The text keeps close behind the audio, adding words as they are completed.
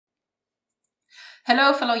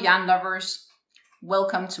Hello fellow yarn lovers,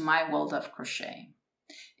 welcome to my world of crochet.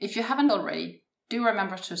 If you haven't already, do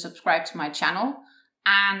remember to subscribe to my channel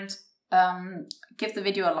and give the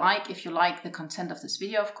video a like if you like the content of this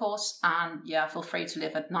video, of course, and yeah, feel free to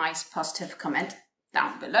leave a nice positive comment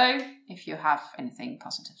down below if you have anything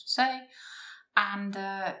positive to say. And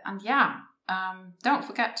don't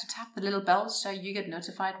forget to tap the little bell so you get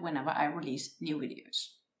notified whenever I release new videos.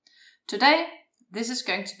 Today, this is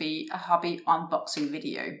going to be a Hobbii unboxing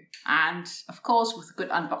video, and of course with a good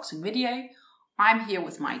unboxing video, I'm here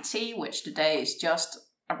with my tea, which today is just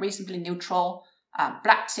a reasonably neutral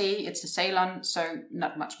black tea. It's a Ceylon, so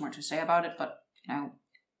not much more to say about it, but you know,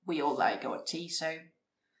 we all like our tea, so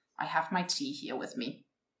I have my tea here with me.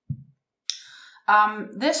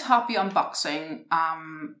 This Hobbii unboxing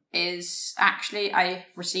is actually, I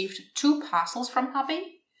received 2 parcels from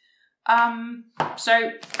Hobbii. So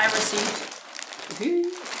I received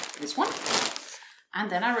this one, and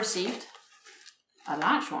then I received a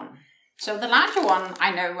large one. So the larger one,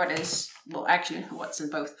 I know what is, well actually what's in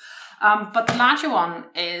both, but the larger one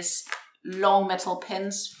is long metal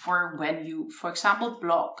pins for when you, for example,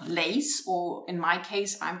 block lace, or in my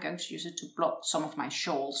case, I'm going to use it to block some of my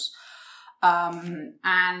shawls.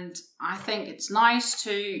 And I think it's nice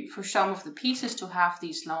for some of the pieces to have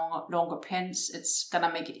these longer pins. It's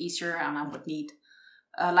gonna make it easier, and I would need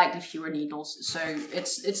likely fewer needles, so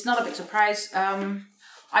it's not a big surprise.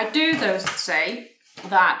 I do though say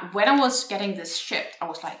that when I was getting this shipped, I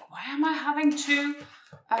was like, why am I having two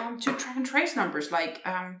track and trace numbers? Like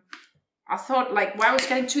I thought, like, why I was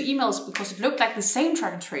getting 2 emails, because it looked like the same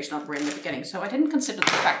track and trace number in the beginning. So I didn't consider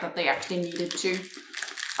the fact that they actually needed to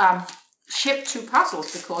ship 2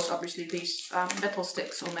 parcels, because obviously these metal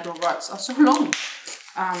sticks or metal rods are so long.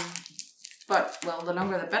 But, well, the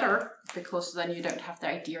longer the better, because then you don't have the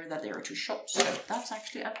idea that they are too short. So that's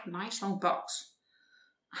actually a nice long box,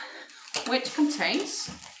 which contains,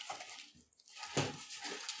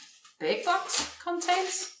 big box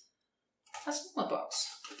contains a smaller box.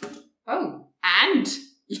 Oh, and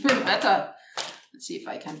even better, let's see if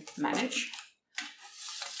I can manage.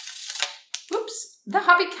 Oops, the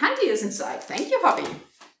Hobbii candy is inside. Thank you, Hobbii.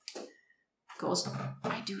 Of course,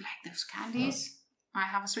 I do like those candies. I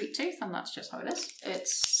have a sweet tooth, and that's just how it is.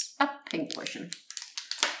 It's a pink version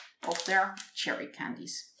of their cherry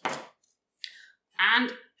candies.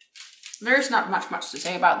 And there's not much to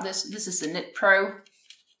say about this. This is the Knit Pro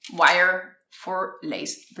wire for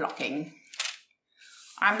lace blocking.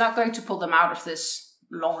 I'm not going to pull them out of this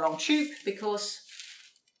long tube, because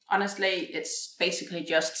honestly, it's basically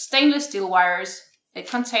just stainless steel wires. It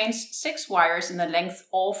contains 6 wires in the length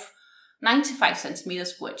of 95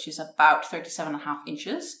 centimeters, which is about 37.5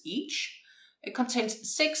 inches each. It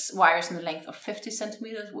contains 6 wires in the length of 50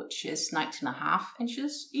 centimeters, which is 19.5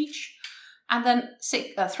 inches each. And then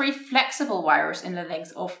 3 flexible wires in the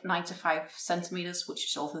length of 95 centimeters, which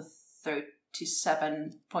is also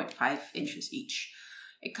 37.5 inches each.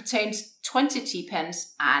 It contains 20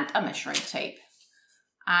 T-pins and a measuring tape.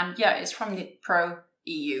 And yeah, it's from Knit Pro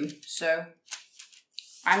EU. So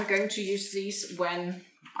I'm going to use these when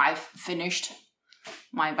I've finished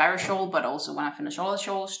my Vira shawl, but also when I finish all the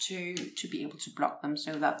shawls, to be able to block them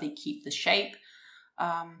so that they keep the shape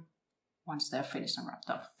once they're finished and wrapped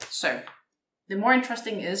up. So the more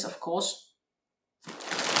interesting is, of course,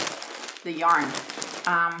 the yarn,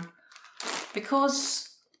 because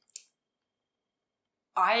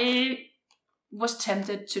I was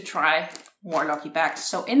tempted to try more lucky bags.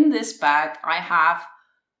 So in this bag I have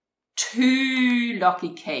 2 lucky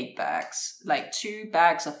cake bags, like 2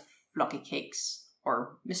 bags of lucky cakes,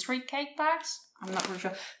 or mystery cake bags. I'm not really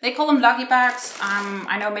sure. They call them lucky bags.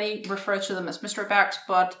 I know many refer to them as mystery bags,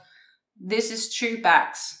 but this is 2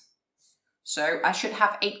 bags. So I should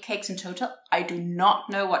have 8 cakes in total. I do not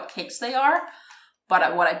know what cakes they are,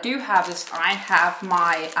 but what I do have is I have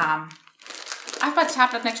my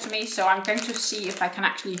tablet next to me, so I'm going to see if I can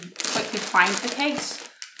actually quickly find the cakes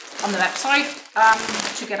on the website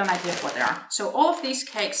to get an idea of what they are. So all of these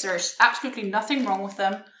cakes, there's absolutely nothing wrong with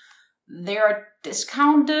them. They're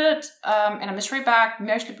discounted in a mystery bag,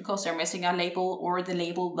 mostly because they're missing a label, or the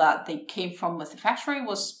label that they came from with the factory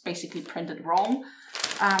was basically printed wrong.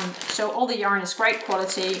 So all the yarn is great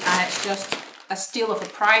quality, and it's just a steal of a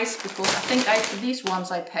price, because I think for these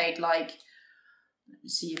ones I paid like, let me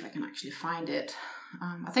see if I can actually find it.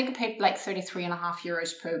 I think I paid like 33.5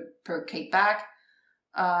 euros per cake bag.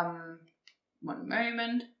 One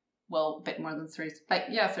moment. Well, a bit more than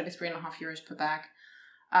 33.5 euros per bag.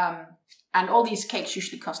 And all these cakes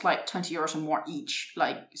usually cost like 20 euros or more each.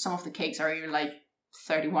 Like some of the cakes are even like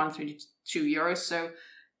 31, 32 euros. So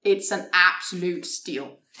it's an absolute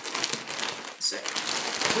steal. So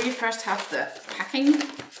we first have the packing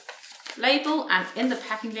label, and in the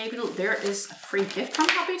packing label there is a free gift from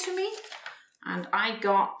Hobbii to me. And I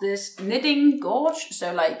got this knitting gauge,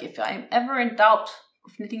 so like if I'm ever in doubt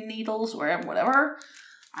of knitting needles or whatever,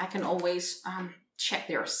 I can always check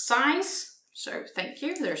their size. So thank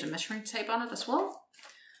you. There's a measuring tape on it as well.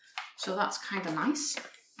 So that's kind of nice.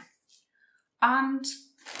 And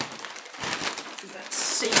let's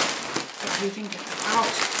see if we can get them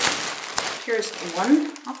out. Here's one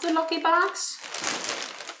of the Luckybags.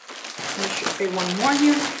 There should be one more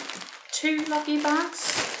here. 2 Luckybags.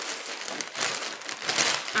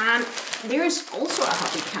 And there's also a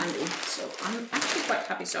Hobbii candy. So I'm actually quite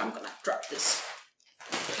happy. So I'm gonna drop this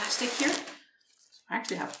plastic here. So I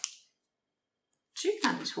actually have 2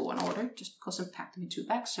 candies for one order, just because I'm packed them in 2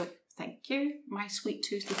 bags. So thank you, my sweet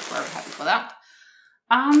tooth is very happy for that.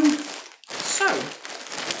 So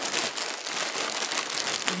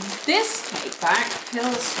this cake bag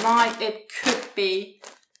feels like it could be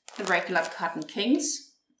the regular Cotton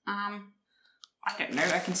Kings. I don't know,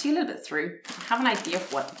 I can see a little bit through. I have an idea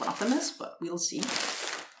of what one of them is, but we'll see.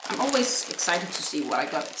 I'm always excited to see what I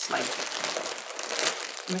got. It's like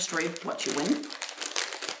mystery what you win.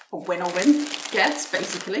 Or win gets,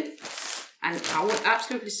 basically. And I would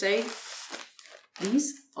absolutely say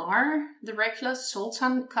these are the regular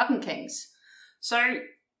Sultan Cotton Kings. So,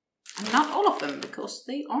 not all of them, because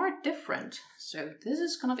they are different. So this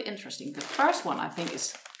is gonna be interesting. The first one I think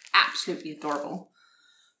is absolutely adorable.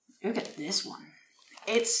 Look at this one.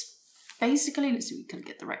 It's basically, let's see if we can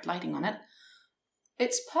get the right lighting on it.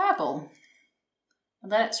 It's purple,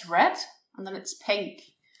 and then it's red, and then it's pink,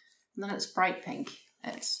 and then it's bright pink.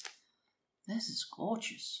 This is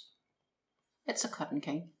gorgeous. It's a Cotton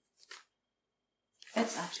King.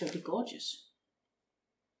 It's absolutely gorgeous.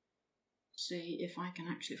 See if I can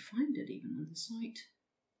actually find it even on the site.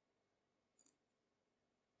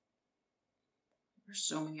 There's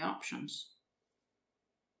so many options.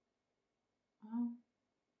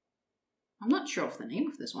 I'm not sure of the name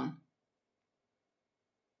of this one.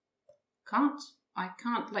 I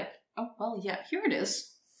can't like, oh well, yeah, here it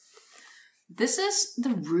is. This is the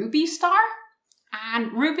Ruby Star,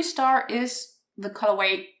 and Ruby Star is the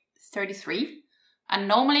colorway 33, and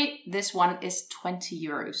normally this one is 20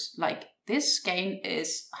 euros. Like, this skein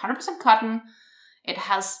is 100% cotton. It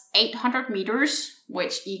has 800 meters,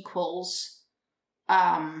 which equals,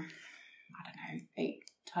 I don't know,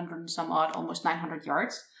 800 and some odd, almost 900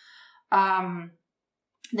 yards.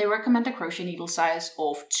 They recommend a crochet needle size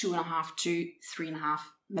of 2.5 to 3.5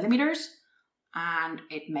 millimeters, and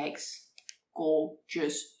it makes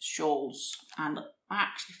gorgeous shawls. And I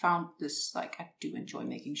actually found this, like, I do enjoy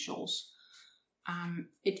making shawls.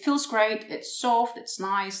 It feels great, it's soft, it's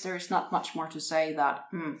nice. There's not much more to say that,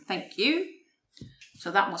 thank you.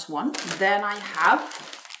 So that was one. Then I have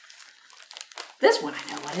this one.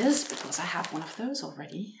 I know what it is because I have one of those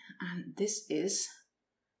already. And this is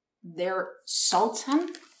their Sultan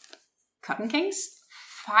Cotton Kings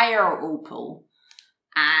Fire Opal.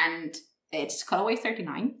 And it's colorway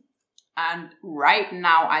 39. And right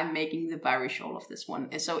now I'm making the very shawl of this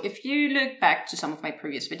one. So if you look back to some of my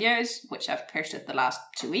previous videos, which I've posted the last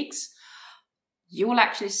 2 weeks, you will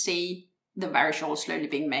actually see the very shawl slowly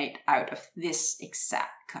being made out of this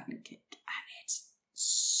exact cotton cake. And it's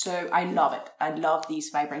so, I love it. I love these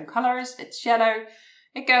vibrant colors. It's yellow,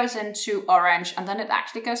 it goes into orange, and then it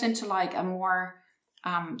actually goes into like a more,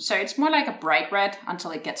 so it's more like a bright red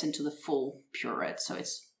until it gets into the full pure red. So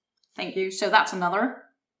it's, thank you. So that's another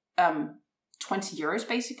 20 euros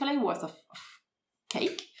basically worth of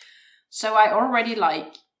cake. So I already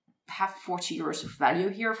like have 40 euros of value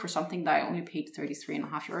here for something that I only paid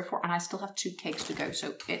 33.5 euro for, and I still have 2 cakes to go,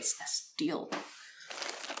 so it's a steal.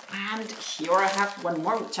 And here I have one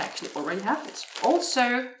more, which I actually already have. It's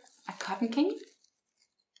also a Cotton King.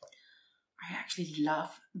 I actually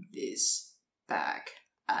love this bag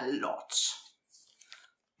a lot.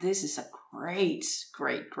 This is a great,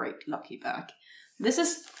 great, great lucky bag. This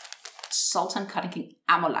is Sultan Cotton King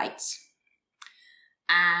Amolites,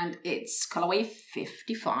 and it's colorway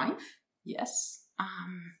 55, yes,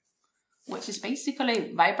 which is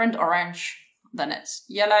basically vibrant orange, then it's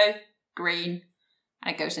yellow, green,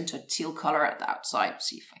 and it goes into a teal color at the outside.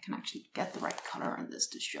 See if I can actually get the right color on this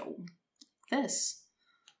to show this.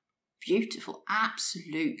 Beautiful,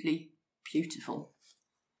 absolutely beautiful.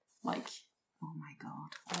 Like, oh my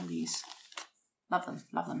god, all these, love them,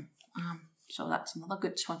 love them. So that's another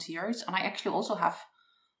good 20 euros. And I actually also have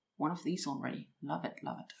one of these already. Love it,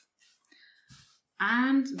 love it.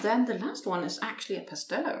 And then the last one is actually a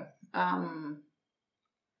pastello.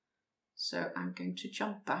 So I'm going to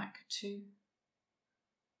jump back to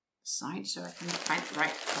side so I can find the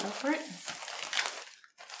right color for it.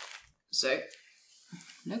 So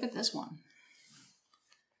look at this one.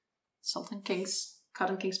 Sultan Kings,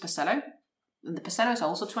 Cotton Kings Pastello. And the Pastello is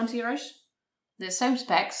also 20 euros. The same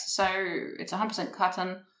specs, so it's 100%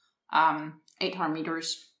 cotton, 800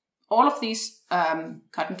 meters. All of these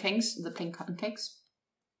Cotton Kings, the plain Cotton Kings,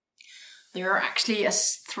 they're actually a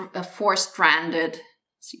 4-stranded,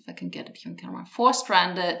 see if I can get it here on camera,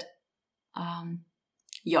 4-stranded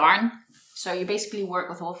yarn. So you basically work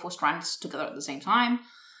with all 4 strands together at the same time.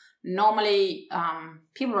 Normally,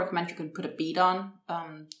 people recommend you can put a bead on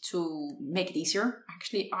to make it easier.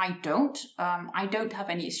 Actually, I don't. I don't have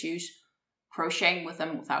any issues crocheting with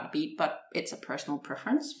them without a bead, but it's a personal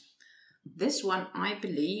preference. This one, I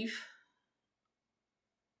believe...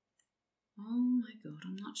 Oh my god,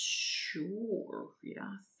 I'm not sure. Yeah,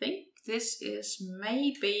 I think this is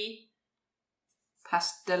maybe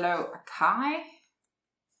Pastello Akai.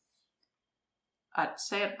 I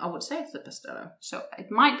would say it's the Pastello. So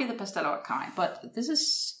it might be the Pastello Akai, but this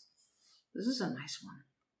is a nice one.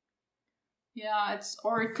 Yeah,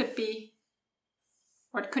 or it could be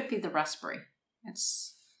the raspberry.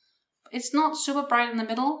 It's not super bright in the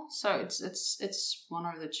middle, so it's one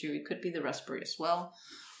or the two. It could be the raspberry as well.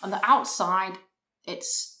 On the outside, it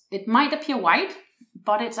might appear white,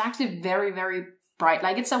 but it's actually very, very bright.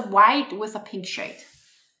 Like it's a white with a pink shade.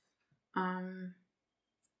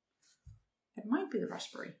 It might be the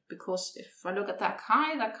raspberry, because if I look at that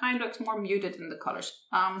Kai looks more muted in the colors.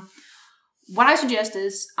 What I suggest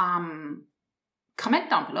is comment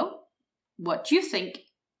down below what you think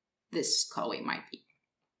this colorway might be.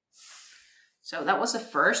 So that was the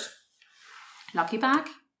first Luckybag,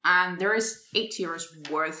 and there is 8 euros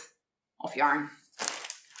worth of yarn.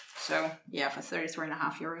 So yeah, for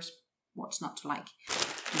 33.5 euros, what's not to like?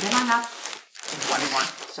 And then I have one more.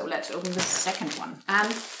 So let's open the second one.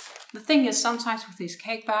 And the thing is, sometimes with these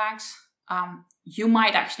cake bags, you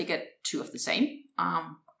might actually get 2 of the same.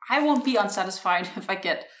 I won't be unsatisfied if I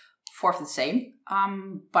get 4 of the same,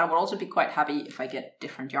 but I will also be quite happy if I get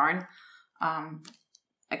different yarn.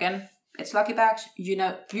 Again, it's Luckybags. You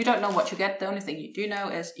don't know what you get. The only thing you do know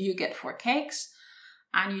is you get 4 cakes,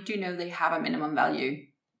 and you do know they have a minimum value,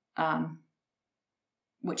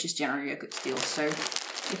 which is generally a good deal. So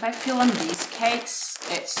if I fill in these cakes,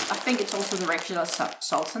 I think it's also the regular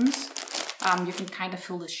sultans. You can kind of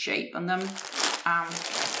feel the shape on them.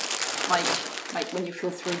 Like when you feel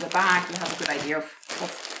through the bag, you have a good idea of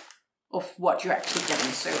what you're actually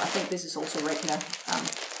getting. So I think this is also regular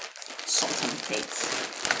sultan cakes.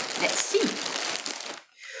 Let's see.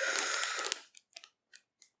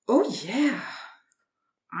 Oh yeah,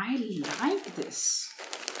 I like this.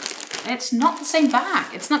 It's not the same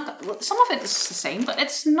bag. It's not. Some of it is the same, but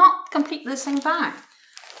it's not completely the same bag.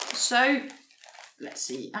 So let's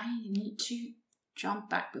see. I need to jump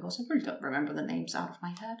back because I really don't remember the names out of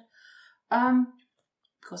my head.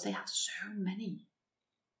 Because they have so many.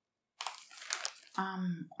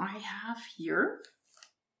 I have here.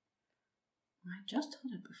 I just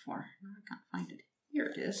had it before. No, I can't find it. Here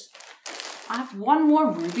it is. I have one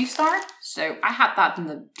more Ruby Star. So I had that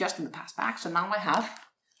just in the past bag. So now I have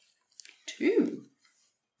two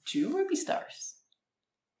Ruby Stars.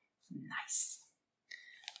 Nice.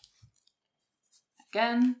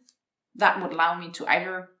 Again, that would allow me to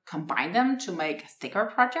either combine them to make a thicker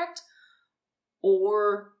project,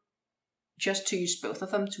 or just to use both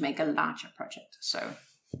of them to make a larger project. So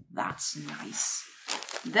that's nice.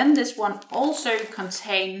 Then this one also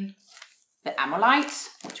contains the Amolite,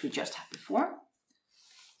 which we just had before.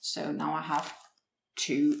 So now I have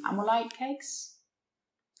 2 Amolite cakes,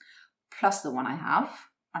 plus the one I have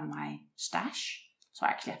on my stash. So I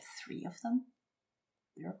actually have 3 of them.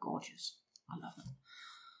 They're gorgeous. I love them.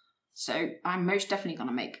 So I'm most definitely going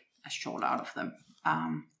to make a shawl out of them.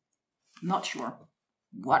 Not sure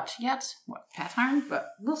what yet, what pattern,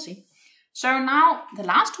 but we'll see. So now the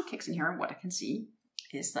last 2 cakes in here, what I can see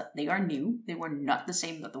is that they are new. They were not the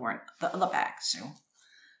same that they were in the other bag. So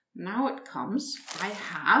now it comes. I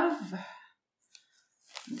have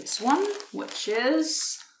this one, which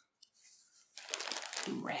is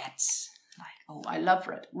red. Like, oh, I love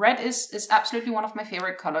red. Red is absolutely one of my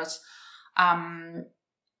favorite colors. Ever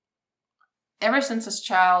since as a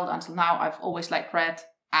child until now, I've always liked red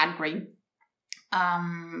and green.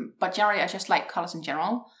 But generally, I just like colors in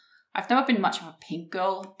general. I've never been much of a pink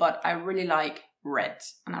girl, but I really like red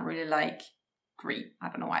and I really like green. I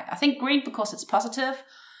don't know why. I think green because it's positive,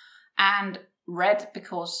 and red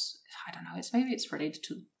because, I don't know, maybe it's related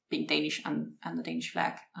to being Danish and the Danish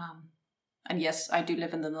flag. And yes, I do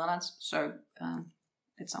live in the Netherlands, so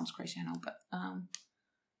it sounds crazy, I know,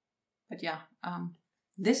 but yeah.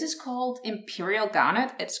 This is called Imperial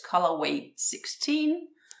Garnet. It's colorway 16.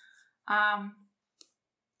 And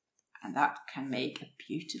that can make a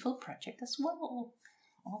beautiful project as well.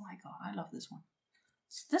 Oh my god, I love this one.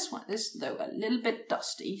 So this one is though a little bit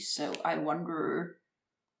dusty, so I wonder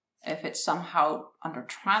if it's somehow under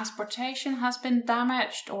transportation has been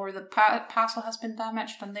damaged, or the parcel has been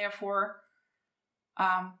damaged, and therefore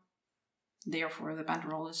the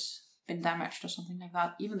banderole has been damaged or something like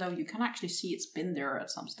that. Even though you can actually see it's been there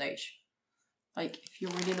at some stage. Like if you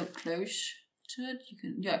really look close to it,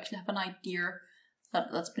 you actually have an idea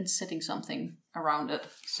that that's been sitting something around it.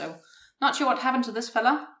 So not sure what happened to this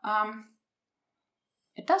fella.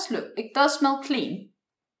 It does smell clean.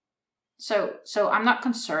 So I'm not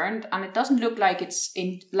concerned, and it doesn't look like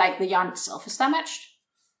like the yarn itself is damaged,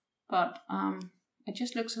 but it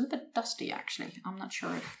just looks a little bit dusty actually. I'm not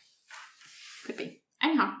sure if could be.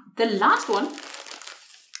 Anyhow, the last one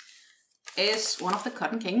is one of the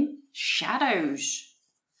Cotton King shadows.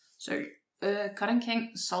 So Cotton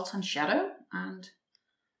King Sultan Shadow, and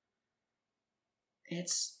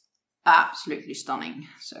it's absolutely stunning.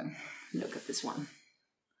 So look at this one.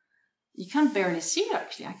 You can barely see it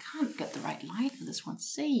actually. I can't get the right light for this one.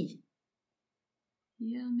 See?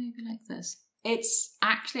 Yeah, maybe like this. It's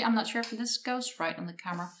actually, I'm not sure if this goes right on the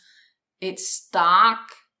camera. It's dark,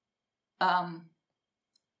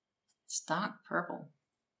 it's dark purple.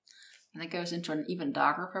 And it goes into an even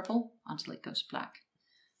darker purple until it goes black.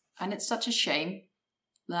 And it's such a shame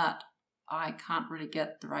that I can't really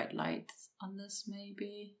get the right light on this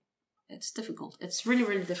maybe. It's difficult. It's really,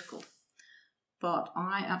 really difficult. But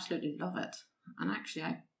I absolutely love it. And actually,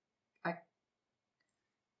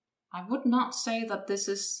 I would not say that this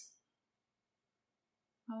is...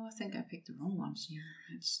 Oh, I think I picked the wrong ones here.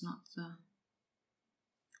 It's not the...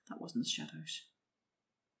 That wasn't the shadows.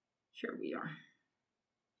 Here we are.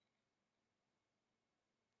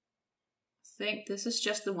 I think this is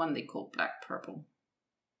just the one they call black purple.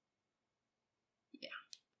 Yeah.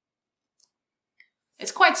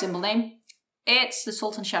 It's quite simple name. It's the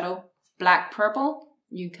Sultan Shadow Black Purple.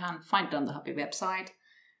 You can find it on the Hobbii website.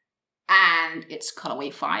 And it's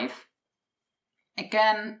colorway 5.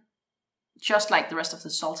 Again, just like the rest of the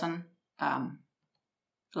Sultan,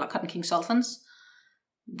 Cotton King Sultans,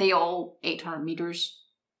 they all 800 meters,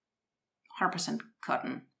 100%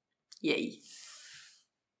 cotton. Yay.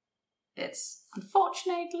 It's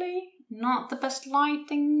unfortunately not the best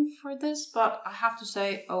lighting for this, but I have to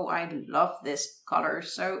say, oh, I love this color,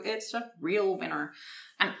 so it's a real winner.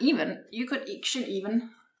 And even, you could actually even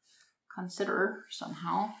consider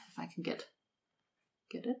somehow, if I can get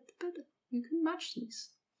it, but you can match these.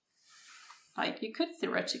 Like, you could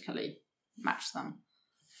theoretically match them,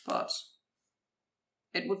 but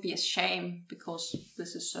it would be a shame because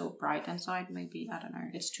this is so bright inside. Maybe, I don't know,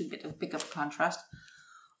 it's too big of a contrast.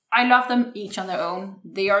 I love them each on their own.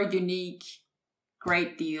 They are unique.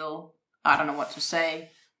 Great deal. I don't know what to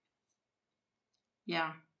say.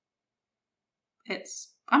 Yeah.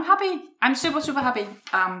 I'm happy. I'm super, super happy.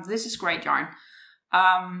 This is great yarn.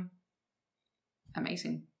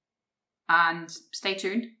 Amazing. And stay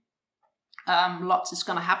tuned. Lots is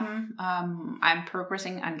gonna happen. I'm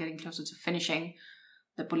progressing and getting closer to finishing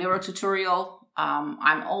the Bolero tutorial.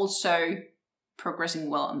 I'm also progressing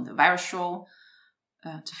well on the virus shawl.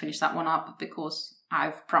 To finish that one up, because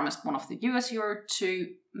I've promised one of the viewers here to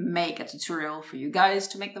make a tutorial for you guys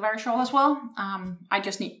to make the virus shawl as well. I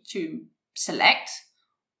just need to select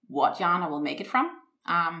what yarn I will make it from.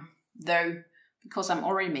 Though, because I'm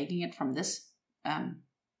already making it from this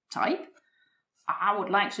type, I would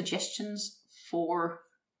like suggestions for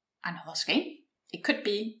another skein. It could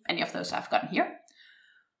be any of those I've gotten here,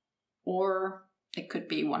 or it could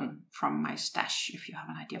be one from my stash if you have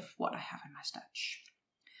an idea of what I have in my stash.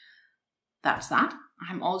 That's that.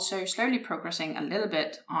 I'm also slowly progressing a little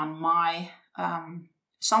bit on my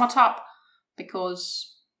summer top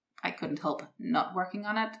because I couldn't help not working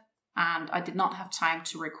on it, and I did not have time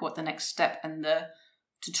to record the next step in the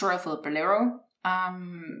tutorial for the Bolero.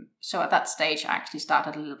 So at that stage I actually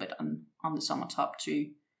started a little bit on the summer top to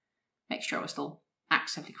make sure I was still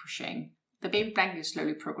actively crocheting. The baby blanket is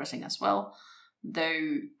slowly progressing as well,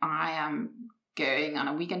 though I am going on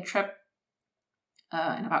a weekend trip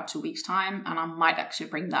in about 2 weeks' time, and I might actually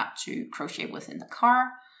bring that to crochet with in the car,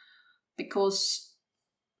 because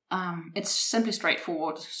it's simply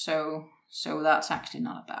straightforward, so that's actually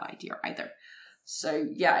not a bad idea either. So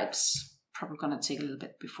yeah, it's probably gonna take a little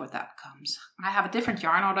bit before that comes. I have a different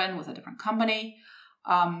yarn order in with a different company.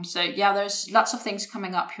 So yeah, there's lots of things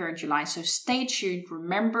coming up here in July, so stay tuned.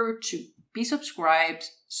 Remember to be subscribed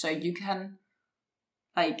so you can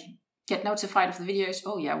like get notified of the videos.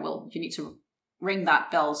 Oh yeah, well, you need to ring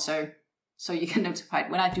that bell so you get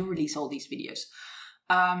notified when I do release all these videos.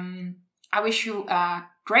 I wish you a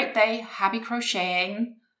great day, happy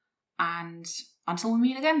crocheting, and until we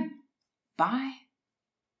meet again, bye.